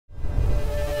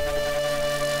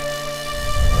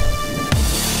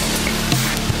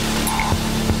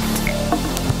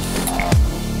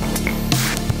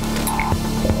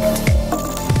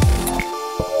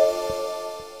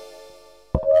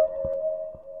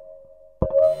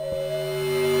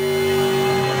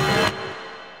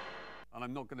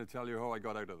going to tell you how I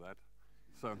got out of that.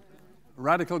 So,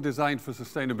 radical design for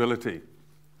sustainability.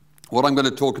 What I'm going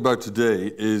to talk about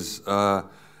today is how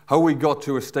we got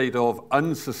to a state of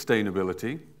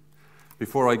unsustainability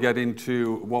before I get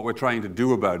into what we're trying to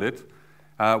do about it.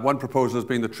 One proposal has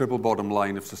been the triple bottom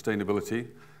line of sustainability.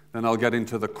 Then I'll get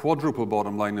into the quadruple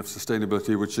bottom line of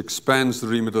sustainability, which expands the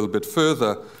remit a little bit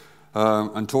further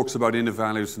and talks about inner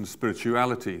values and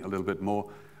spirituality a little bit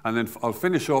more. And then I'll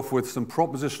finish off with some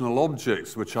propositional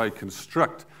objects which I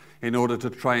construct in order to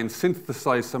try and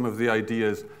synthesize some of the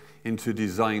ideas into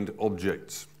designed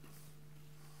objects.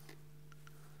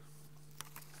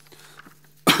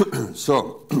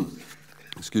 So,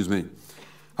 excuse me,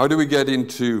 how do we get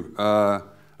into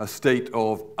a state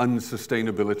of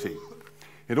unsustainability?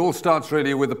 It all starts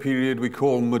really with a period we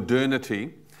call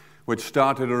modernity, which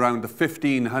started around the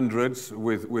 1500s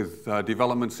with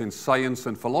developments in science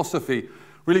and philosophy,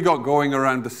 really got going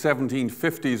around the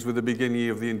 1750s with the beginning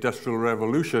of the Industrial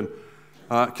Revolution,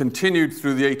 continued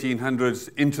through the 1800s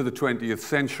into the 20th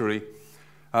century,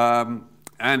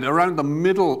 and around the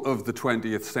middle of the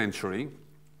 20th century,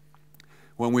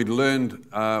 when we'd learned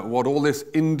what all this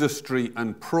industry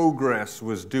and progress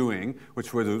was doing, which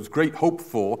there was great hope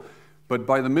for, but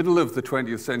by the middle of the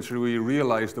 20th century, we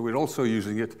realized that we're also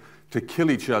using it to kill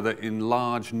each other in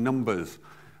large numbers.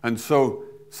 And so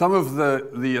some of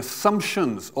the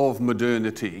assumptions of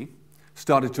modernity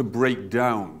started to break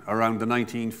down around the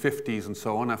 1950s and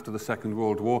so on, after the Second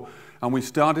World War, and we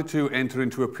started to enter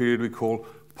into a period we call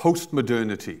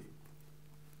post-modernity,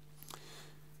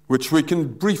 which we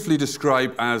can briefly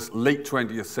describe as late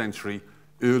 20th century,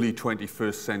 early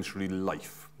 21st century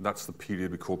life. That's the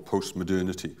period we call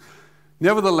post-modernity.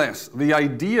 Nevertheless, the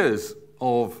ideas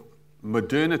of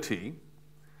modernity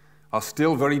are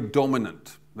still very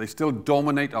dominant. They still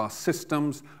dominate our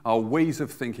systems, our ways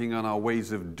of thinking, and our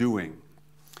ways of doing.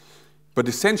 But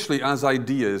essentially, as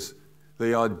ideas,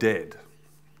 they are dead.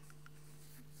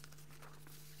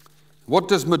 What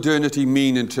does modernity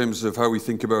mean in terms of how we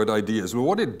think about ideas? Well,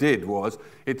 what it did was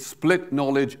it split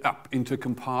knowledge up into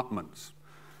compartments.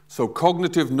 So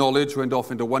cognitive knowledge went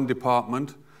off into one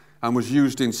department and was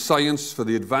used in science for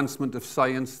the advancement of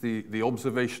science, the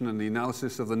observation and the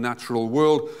analysis of the natural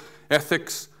world.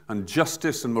 Ethics and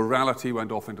justice and morality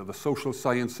went off into the social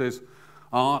sciences.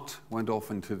 Art went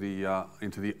off into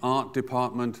the art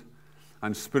department.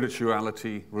 And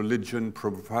spirituality, religion,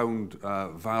 profound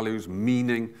values,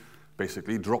 meaning,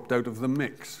 basically dropped out of the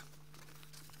mix.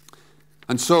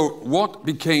 And so what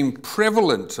became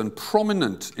prevalent and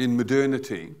prominent in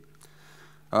modernity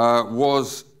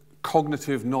was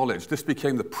cognitive knowledge. This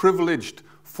became the privileged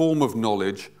form of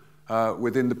knowledge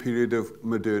within the period of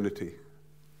modernity,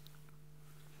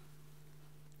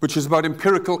 which is about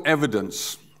empirical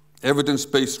evidence,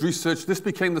 evidence-based research. This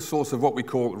became the source of what we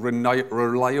call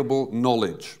reliable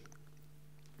knowledge.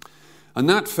 And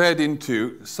that fed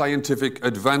into scientific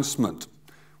advancement,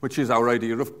 which is our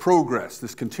idea of progress,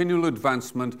 this continual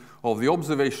advancement of the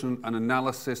observation and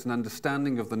analysis and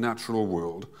understanding of the natural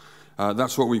world.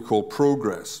 That's what we call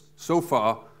progress. So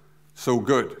far, so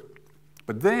good.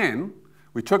 But then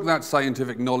we took that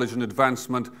scientific knowledge and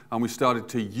advancement and we started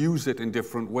to use it in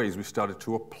different ways. We started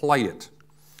to apply it.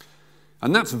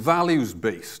 And that's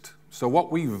values-based. So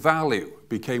what we value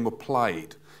became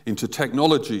applied into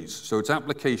technologies. So it's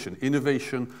application,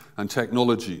 innovation, and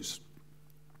technologies.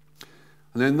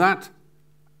 And then that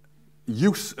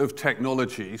use of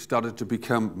technology started to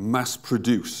become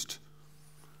mass-produced.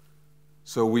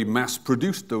 So we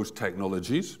mass-produced those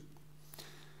technologies,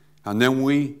 and then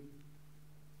we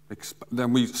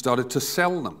started to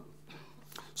sell them.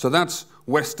 So that's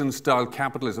Western-style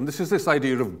capitalism. This is this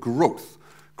idea of growth.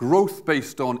 Growth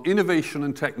based on innovation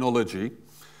and technology,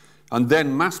 and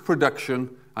then mass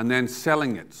production, and then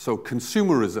selling it. So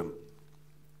consumerism.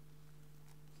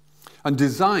 And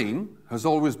design has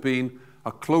always been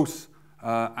a close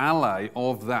ally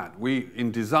of that.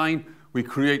 In design, we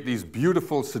create these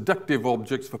beautiful, seductive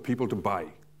objects for people to buy.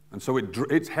 And so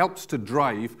it helps to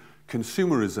drive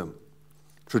consumerism,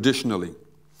 traditionally.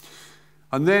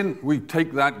 And then we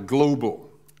take that global.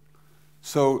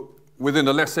 So within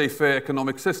a laissez-faire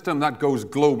economic system, that goes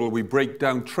global. We break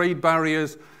down trade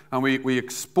barriers, and we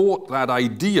export that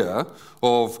idea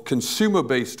of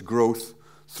consumer-based growth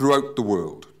throughout the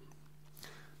world.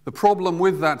 The problem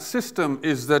with that system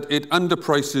is that it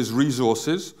underprices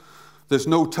resources. There's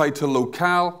no tie to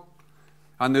locale,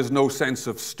 and there's no sense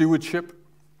of stewardship,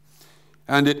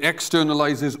 and it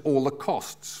externalizes all the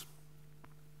costs.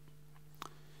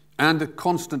 And it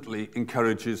constantly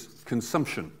encourages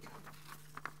consumption.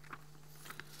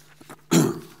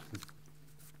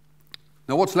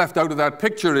 Now, what's left out of that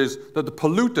picture is that the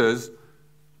polluters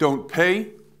don't pay.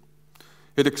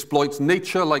 It exploits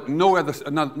nature like no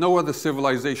other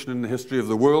civilization in the history of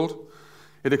the world.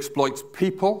 It exploits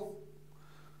people,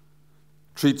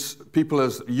 treats people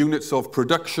as units of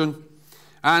production,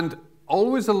 and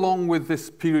always along with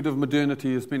this period of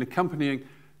modernity has been accompanying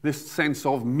this sense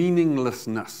of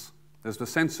meaninglessness. There's the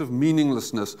sense of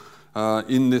meaninglessness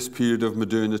in this period of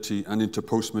modernity and into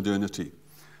post-modernity.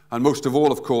 And most of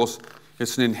all, of course,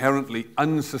 it's an inherently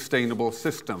unsustainable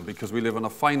system because we live on a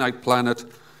finite planet,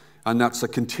 and that's a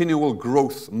continual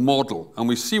growth model. And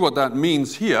we see what that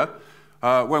means here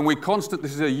when we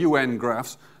this is a UN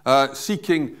graphs,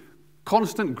 seeking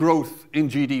constant growth in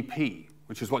GDP,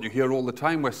 which is what you hear all the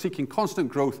time. We're seeking constant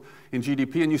growth in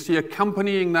GDP, and you see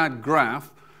accompanying that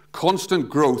graph constant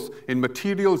growth in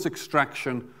materials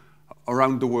extraction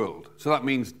around the world. So that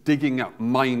means digging up,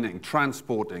 mining,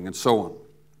 transporting, and so on.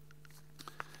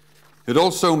 It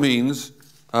also means,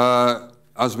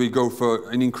 as we go for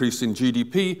an increase in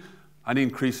GDP, an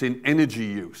increase in energy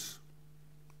use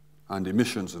and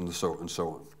emissions and so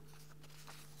on.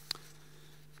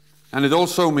 And it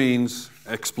also means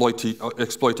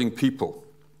exploiting people.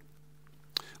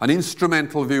 An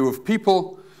instrumental view of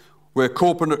people where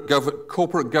corporate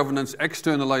governance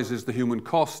externalizes the human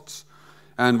costs,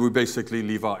 and we basically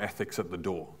leave our ethics at the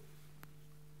door.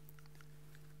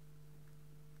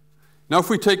 Now, if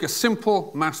we take a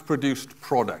simple mass-produced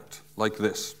product like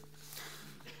this,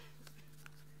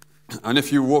 and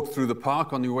if you walk through the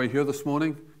park on your way here this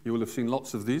morning, you will have seen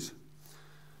lots of these.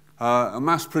 A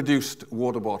mass-produced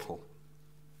water bottle.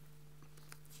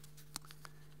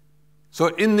 So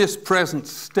in this present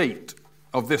state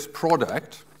of this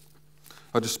product,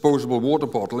 a disposable water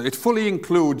bottle, it fully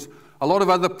includes a lot of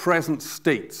other present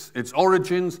states, its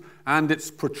origins and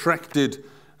its protracted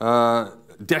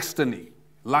destiny,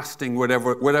 lasting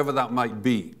whatever that might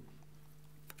be.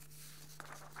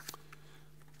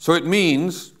 So it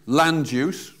means land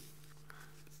use,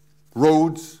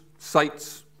 roads,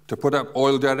 sites to put up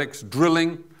oil derricks,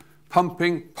 drilling,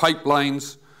 pumping,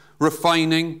 pipelines,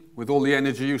 refining with all the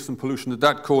energy use and pollution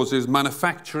that causes,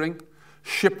 manufacturing,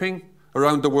 shipping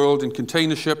around the world in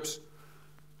container ships,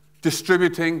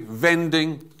 distributing,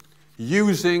 vending,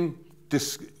 using,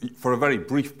 for a very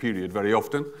brief period very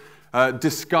often,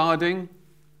 discarding,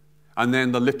 and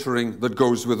then the littering that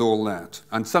goes with all that.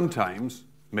 And sometimes,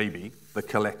 maybe, the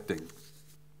collecting.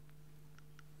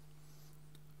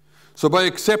 So by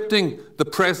accepting the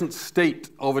present state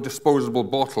of a disposable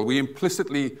bottle, we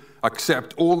implicitly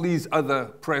accept all these other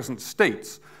present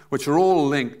states, which are all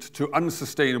linked to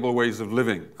unsustainable ways of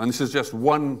living. And this is just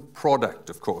one product,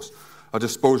 of course, a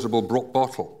disposable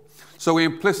bottle. So we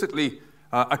implicitly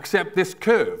accept this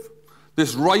curve,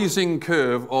 this rising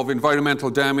curve of environmental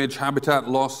damage, habitat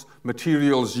loss,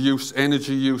 materials use,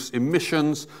 energy use,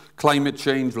 emissions, climate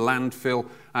change, landfill,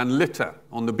 and litter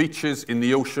on the beaches, in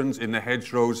the oceans, in the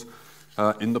hedgerows,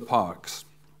 in the parks.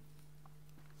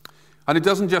 And it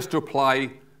doesn't just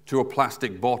apply to a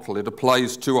plastic bottle. It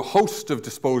applies to a host of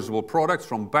disposable products,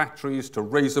 from batteries to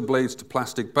razor blades to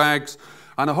plastic bags,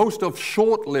 and a host of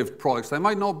short-lived products. They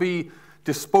might not be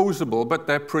disposable, but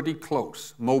they're pretty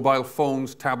close. Mobile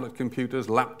phones, tablet computers,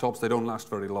 laptops, they don't last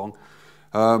very long.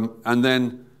 And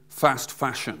then fast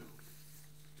fashion.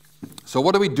 So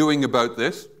what are we doing about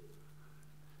this?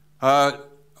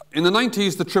 In the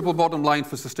 90s, the triple bottom line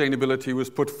for sustainability was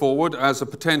put forward as a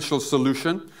potential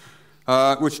solution,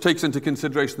 which takes into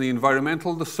consideration the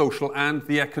environmental, the social, and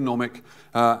the economic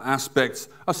aspects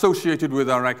associated with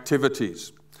our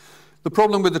activities. The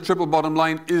problem with the triple bottom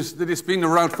line is that it's been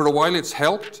around for a while, it's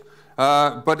helped,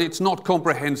 but it's not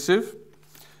comprehensive.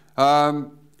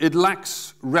 It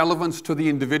lacks relevance to the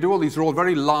individual. These are all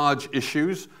very large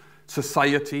issues: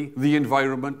 society, the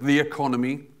environment, the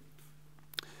economy.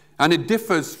 And it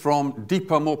differs from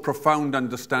deeper, more profound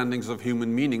understandings of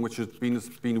human meaning, which has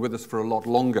been with us for a lot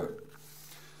longer.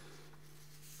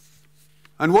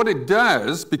 And what it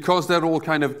does, because they're all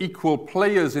kind of equal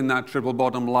players in that triple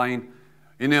bottom line,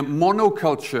 in a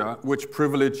monoculture which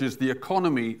privileges the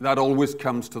economy, that always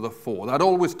comes to the fore. That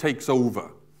always takes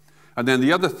over. And then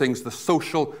the other things, the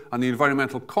social and the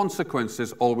environmental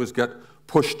consequences, always get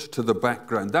pushed to the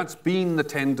background. That's been the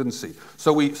tendency.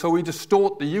 So we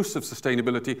distort the use of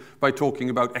sustainability by talking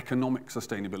about economic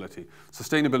sustainability.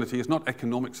 Sustainability is not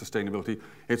economic sustainability.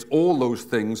 It's all those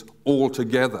things all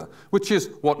together, which is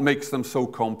what makes them so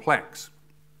complex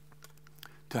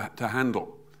to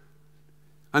handle.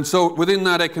 And so within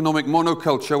that economic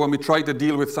monoculture, when we try to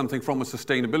deal with something from a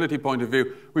sustainability point of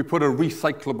view, we put a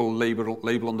recyclable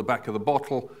label on the back of the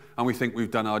bottle, and we think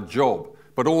we've done our job.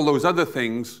 But all those other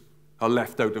things are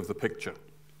left out of the picture.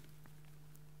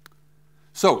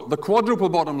 So the quadruple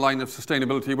bottom line of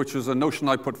sustainability, which is a notion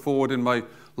I put forward in my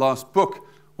last book,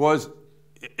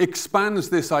 expands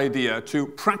this idea to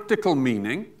practical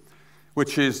meaning,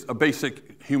 which is a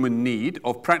basic human need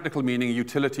of practical meaning,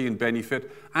 utility and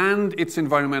benefit, and its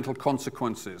environmental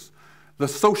consequences. The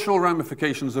social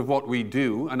ramifications of what we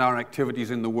do and our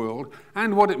activities in the world,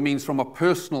 and what it means from a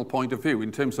personal point of view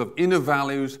in terms of inner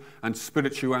values and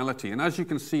spirituality. And as you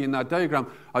can see in that diagram,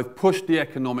 I've pushed the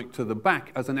economic to the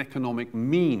back as an economic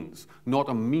means, not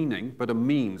a meaning, but a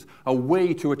means, a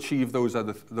way to achieve those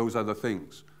other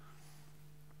things.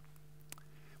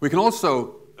 We can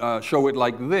also show it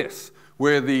like this,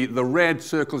 where the red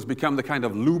circles become the kind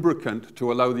of lubricant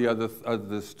to allow the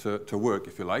others to work,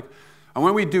 if you like. And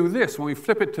when we do this, when we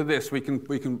flip it to this, we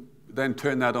can then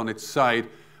turn that on its side,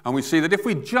 and we see that if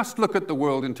we just look at the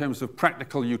world in terms of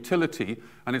practical utility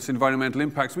and its environmental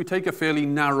impacts, we take a fairly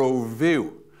narrow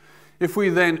view. If we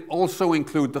then also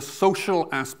include the social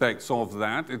aspects of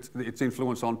that, its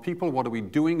influence on people, what are we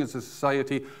doing as a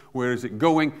society, where is it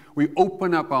going, we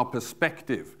open up our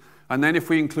perspective. And then if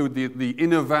we include the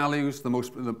inner values,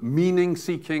 the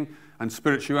meaning-seeking, and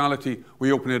spirituality,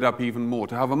 we open it up even more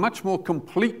to have a much more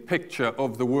complete picture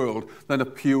of the world than a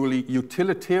purely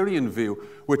utilitarian view,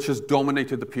 which has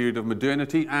dominated the period of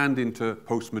modernity and into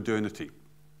post-modernity.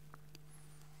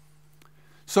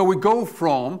 So we go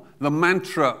from the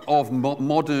mantra of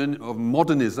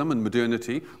modernism and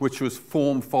modernity, which was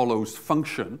form follows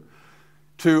function,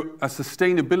 to a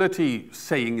sustainability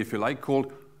saying, if you like,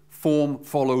 called form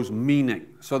follows meaning,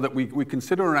 so that we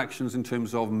consider our actions in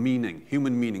terms of meaning,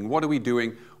 human meaning. What are we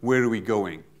doing? Where are we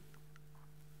going?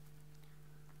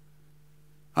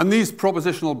 And these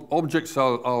propositional objects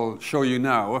I'll show you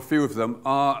now, a few of them,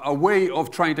 are a way of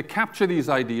trying to capture these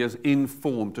ideas in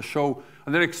form, to show,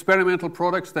 and they're experimental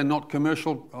products, they're not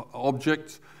commercial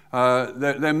objects,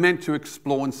 they're meant to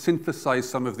explore and synthesize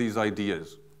some of these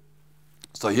ideas.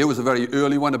 So here was a very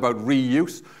early one about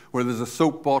reuse, where there's a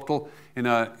soap bottle in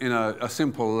a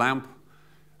simple lamp,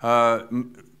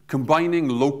 combining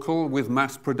local with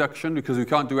mass production, because we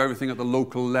can't do everything at the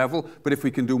local level, but if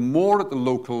we can do more at the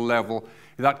local level,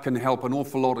 that can help an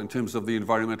awful lot in terms of the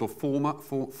environmental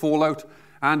fallout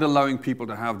and allowing people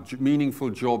to have meaningful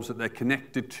jobs that they're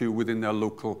connected to within their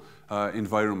local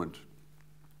environment.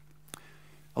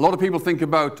 A lot of people think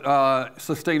about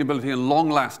sustainability and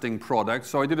long-lasting products,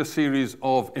 so I did a series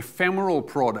of ephemeral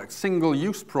products,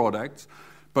 single-use products,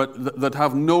 but that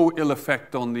have no ill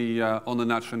effect on the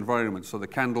natural environment. So the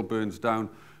candle burns down,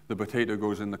 the potato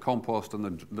goes in the compost,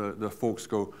 and the forks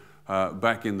go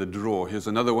back in the drawer. Here's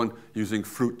another one using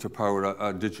fruit to power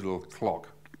a digital clock.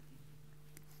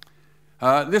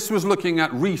 This was looking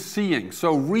at reseeing,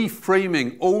 so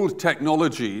reframing old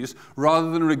technologies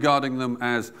rather than regarding them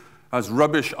as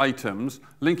rubbish items,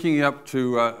 linking it up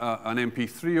to an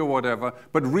MP3 or whatever,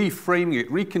 but reframing it,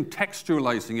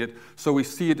 recontextualizing it, so we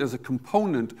see it as a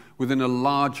component within a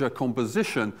larger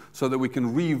composition so that we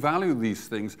can revalue these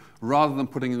things rather than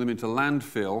putting them into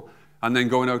landfill and then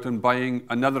going out and buying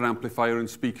another amplifier and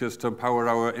speakers to power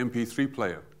our MP3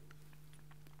 player.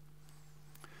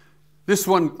 This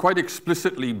one quite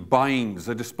explicitly binds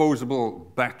a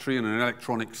disposable battery and an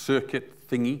electronic circuit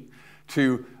thingy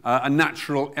to a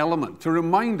natural element, to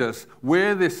remind us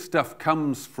where this stuff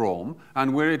comes from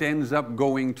and where it ends up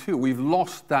going to. We've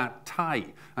lost that tie,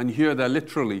 and here they're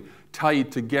literally tied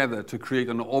together to create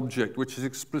an object which is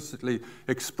explicitly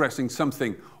expressing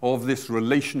something of this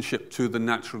relationship to the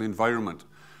natural environment.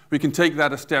 We can take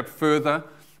that a step further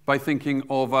by thinking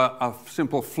of a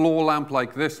simple floor lamp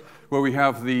like this, where we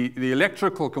have the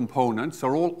electrical components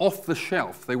are all off the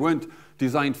shelf. They weren't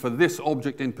designed for this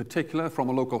object in particular from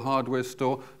a local hardware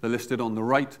store. They're listed on the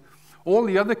right. All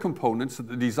the other components that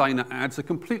the designer adds are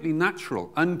completely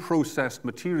natural, unprocessed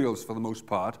materials for the most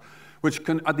part, which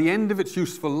can, at the end of its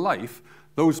useful life,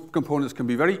 those components can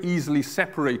be very easily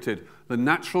separated. The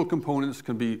natural components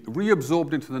can be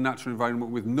reabsorbed into the natural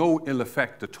environment with no ill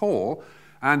effect at all,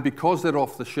 and because they're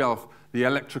off the shelf, the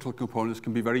electrical components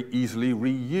can be very easily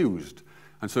reused.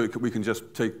 And so we can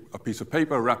just take a piece of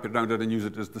paper, wrap it around it, and use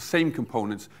it as the same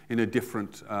components in a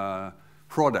different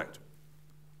product.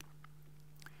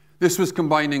 This was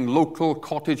combining local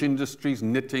cottage industries,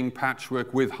 knitting,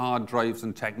 patchwork with hard drives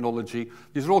and technology.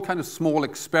 These are all kind of small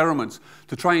experiments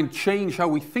to try and change how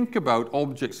we think about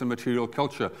objects and material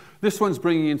culture. This one's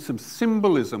bringing in some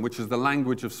symbolism, which is the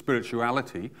language of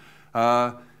spirituality,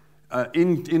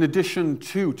 in addition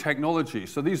to technology.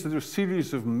 So these are a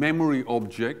series of memory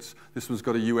objects. This one's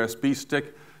got a USB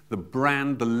stick. The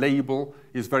brand, the label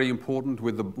is very important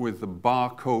with the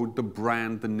barcode, the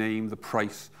brand, the name, the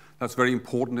price. That's very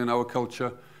important in our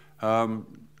culture.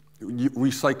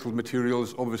 recycled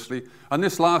materials, obviously. And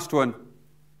this last one,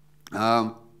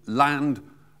 land,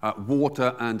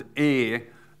 water, and air.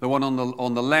 The one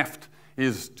on the left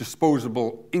is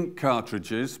disposable ink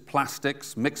cartridges,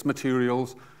 plastics, mixed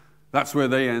materials. That's where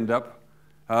they end up.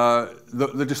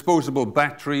 The disposable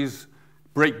batteries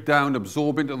break down,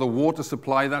 absorb into the water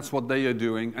supply. That's what they are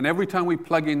doing. And every time we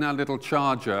plug in that little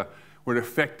charger, we're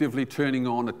effectively turning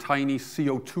on a tiny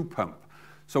CO2 pump.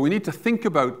 So we need to think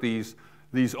about these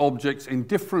objects in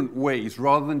different ways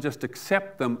rather than just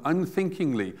accept them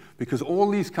unthinkingly, because all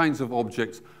these kinds of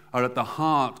objects are at the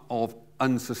heart of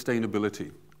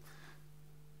unsustainability.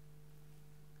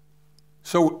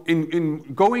 So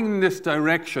in going in this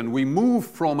direction, we move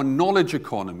from a knowledge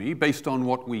economy based on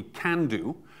what we can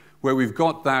do, where we've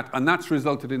got that, and that's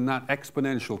resulted in that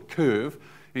exponential curve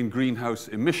in greenhouse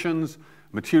emissions,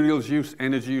 materials use,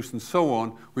 energy use, and so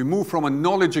on. We move from a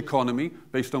knowledge economy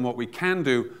based on what we can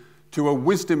do to a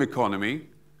wisdom economy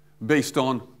based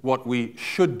on what we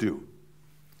should do.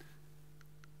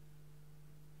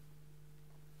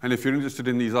 And if you're interested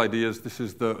in these ideas, this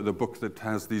is the book that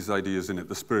has these ideas in it,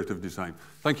 The Spirit of Design.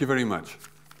 Thank you very much.